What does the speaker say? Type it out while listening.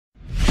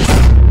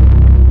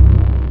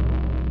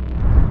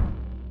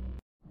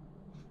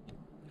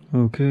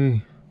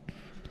Okay,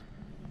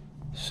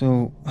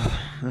 so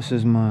this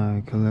is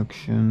my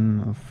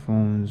collection of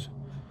phones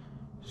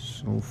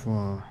so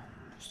far,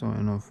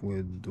 starting off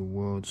with the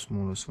world's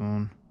smallest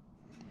phone.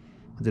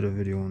 I did a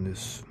video on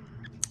this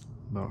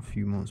about a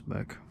few months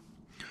back.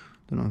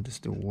 Don't know if this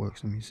still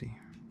works. Let me see.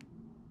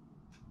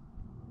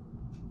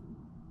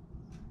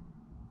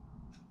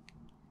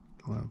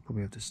 Oh, I'll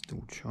probably have to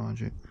still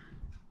charge it.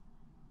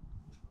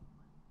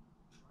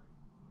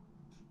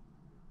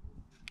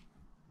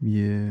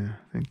 Yeah,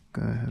 I think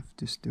I have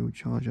to still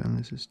charge it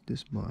unless it's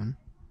this button.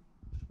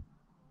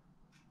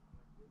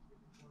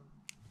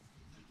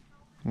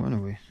 Well,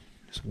 anyway,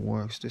 this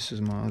works. This is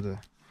my other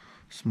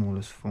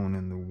smallest phone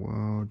in the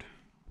world.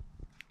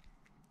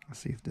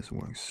 Let's see if this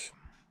works.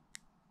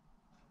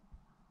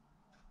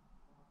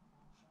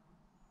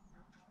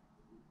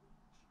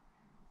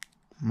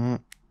 No,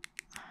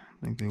 I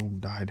think they all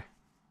died.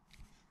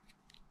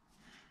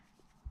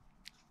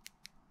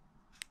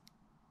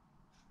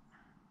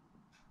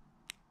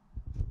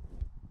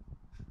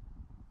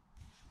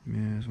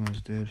 Yeah, this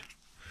one's dead.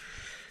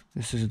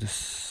 This is the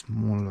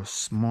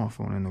smallest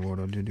smartphone in the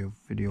world. I did a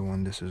video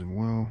on this as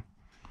well.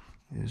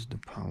 Here's the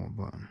power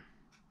button.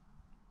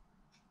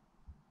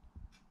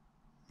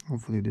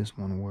 Hopefully this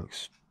one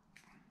works.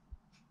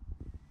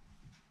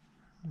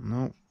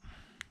 No.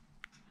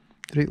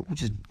 Did they all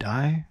just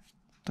die?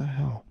 What the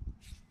hell?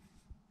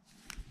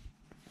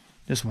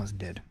 This one's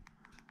dead.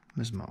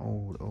 This is my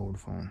old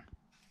phone.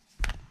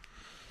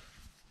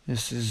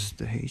 This is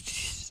the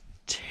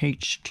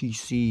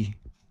HTC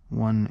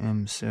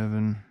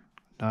 1M7.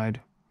 Died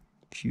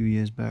a few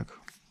years back.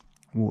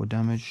 Water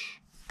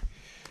damage.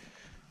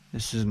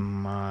 This is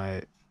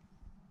my...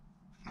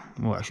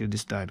 Well, actually,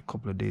 this died a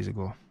couple of days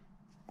ago.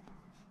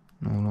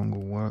 No longer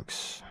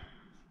works.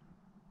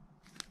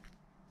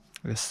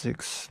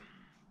 S6.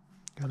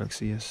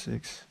 Galaxy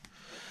S6.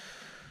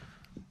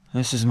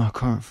 This is my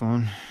current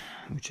phone,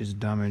 which is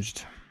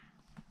damaged.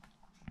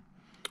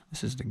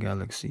 This is the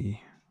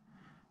Galaxy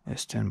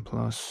S10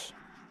 Plus.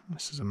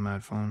 This is a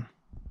mad phone.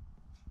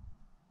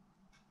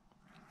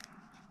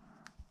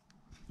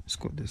 It's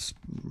got this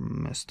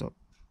messed up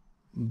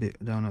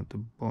bit down at the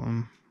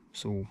bottom,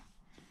 so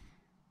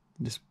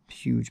this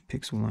huge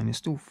pixel line, it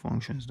still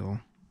functions though.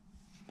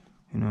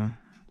 You know,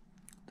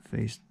 the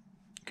face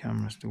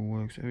camera still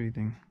works,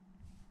 everything.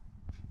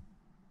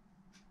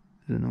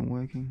 Is it not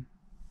working?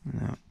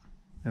 No.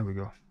 There we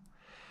go.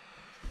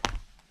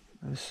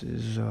 This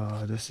is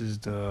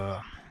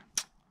the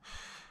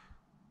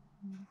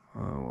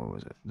what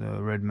was it?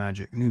 The Red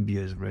Magic,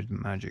 Nubia's Red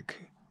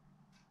Magic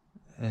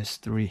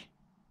S3.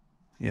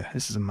 Yeah,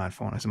 this is a mad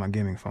phone. This is my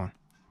gaming phone.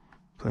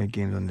 Play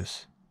games on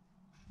this.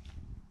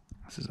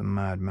 This is a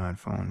mad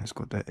phone. It's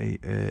got the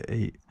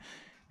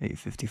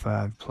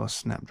 855 plus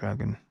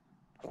Snapdragon,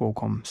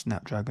 Qualcomm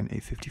Snapdragon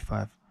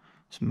 855.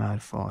 It's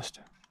mad fast.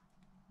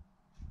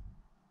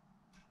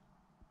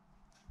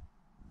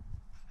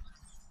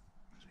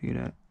 See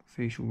that?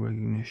 Facial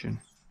recognition.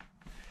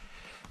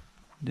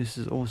 This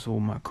is also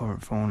my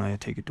current phone. I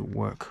take it to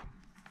work.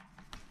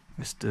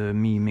 It's the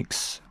Mi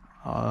Mix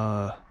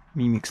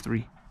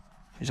 3.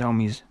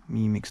 Xiaomi's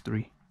Mi Mix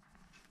 3.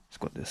 It's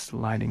got this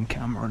sliding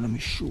camera. Let me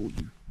show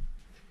you.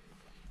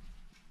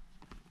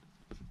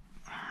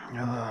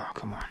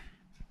 Come on.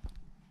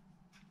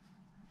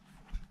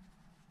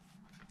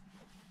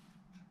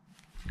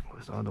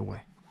 What's the other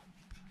way?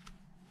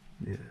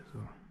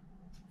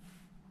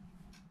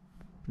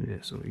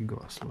 So you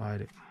gotta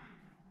slide it.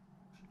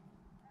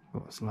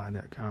 Gotta slide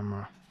that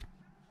camera.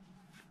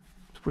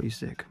 It's pretty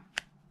sick.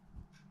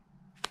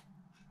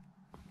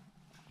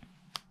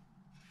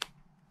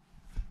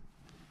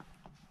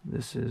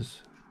 This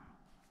is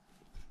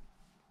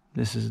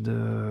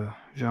the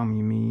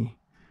Xiaomi Mi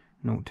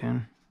Note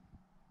 10.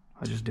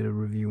 I just did a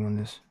review on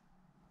this.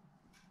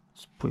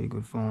 It's a pretty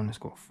good phone. It's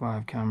got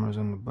 5 cameras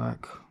on the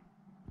back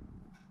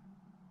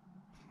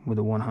with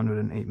a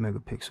 108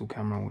 megapixel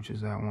camera, which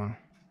is that one.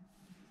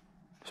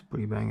 It's a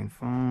pretty banging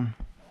phone.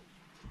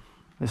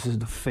 This is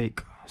the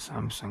fake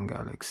Samsung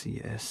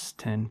Galaxy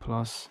S10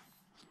 Plus.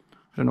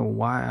 I don't know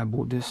why I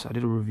bought this. I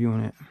did a review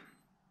on it,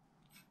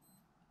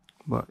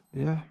 but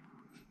yeah,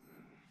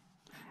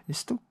 it's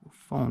still a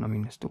phone. I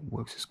mean, it still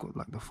works. It's got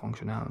like the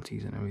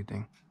functionalities and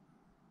everything.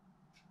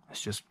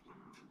 It's just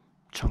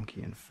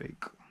chunky and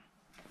fake.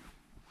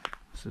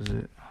 This is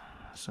it,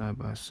 side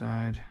by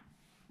side.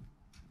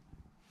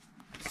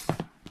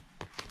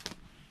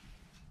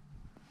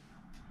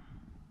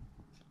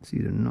 See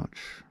the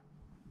notch,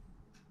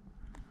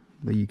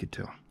 but you could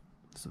tell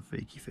it's a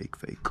fake.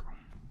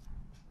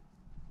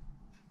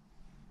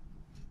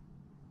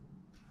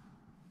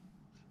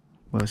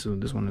 Well, so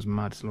this one is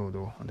mad slow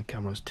though, and the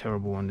camera is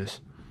terrible on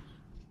this.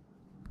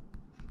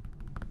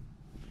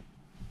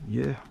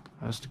 Yeah,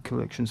 that's the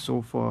collection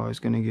so far. It's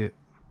gonna get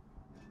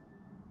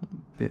a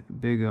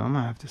bit bigger. I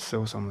might have to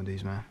sell some of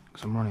these, man,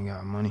 because I'm running out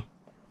of money.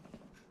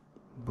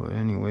 But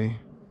anyway,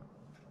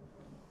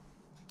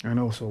 and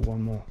also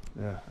one more.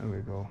 Yeah, there we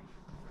go.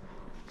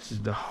 This is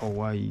the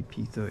yhyh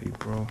P30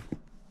 Pro.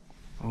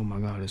 Oh my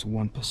god, it's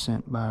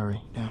 1% battery.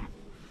 Damn.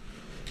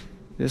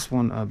 This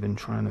one I've been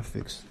trying to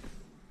fix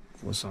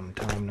for some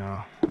time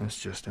now. It's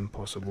just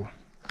impossible.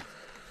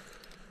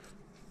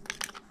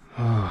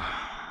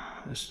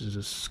 This is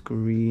a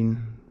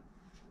screen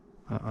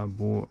that I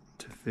bought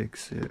to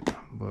fix it,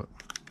 but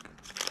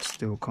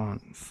still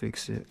can't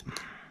fix it.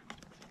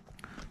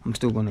 I'm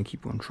still gonna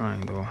keep on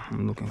trying though.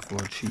 I'm looking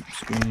for a cheap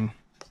screen.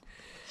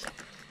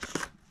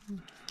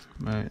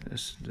 Right,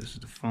 this is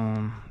the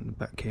phone. The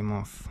back came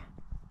off.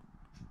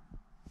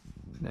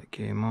 That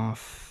came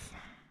off.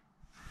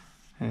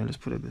 Hey, let's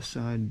put it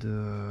beside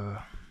the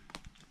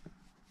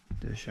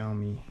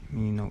Xiaomi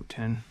Mi Note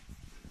 10.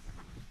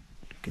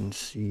 You can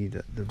see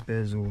that the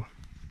bezel.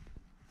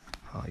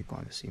 Oh, you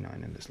can't see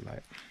nothing in this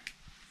light.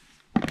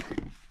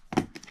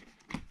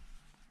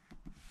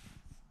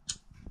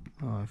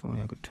 Oh, if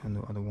only I could turn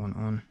the other one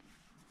on.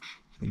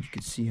 But you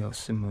can see how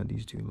similar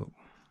these two look.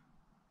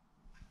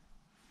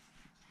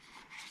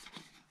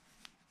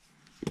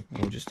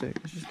 Oh, let's just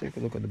take a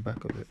look at the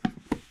back of it.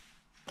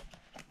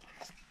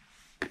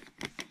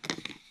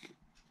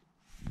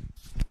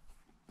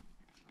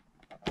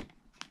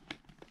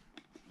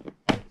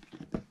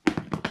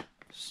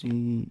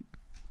 See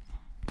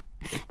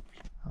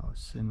how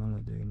similar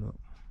they look.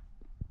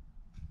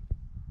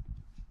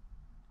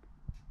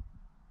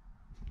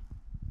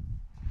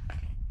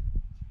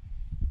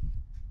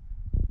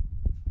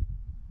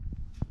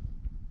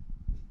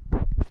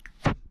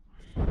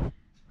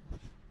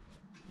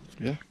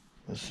 Yeah,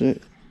 that's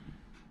it.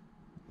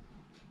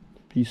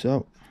 Peace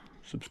out.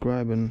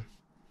 Subscribe and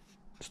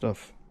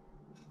stuff.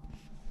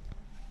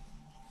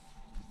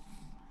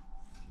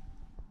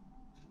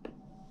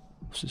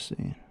 What's this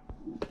saying?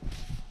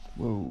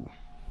 Whoa.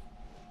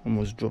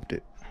 Almost dropped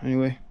it.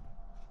 Anyway,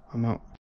 I'm out.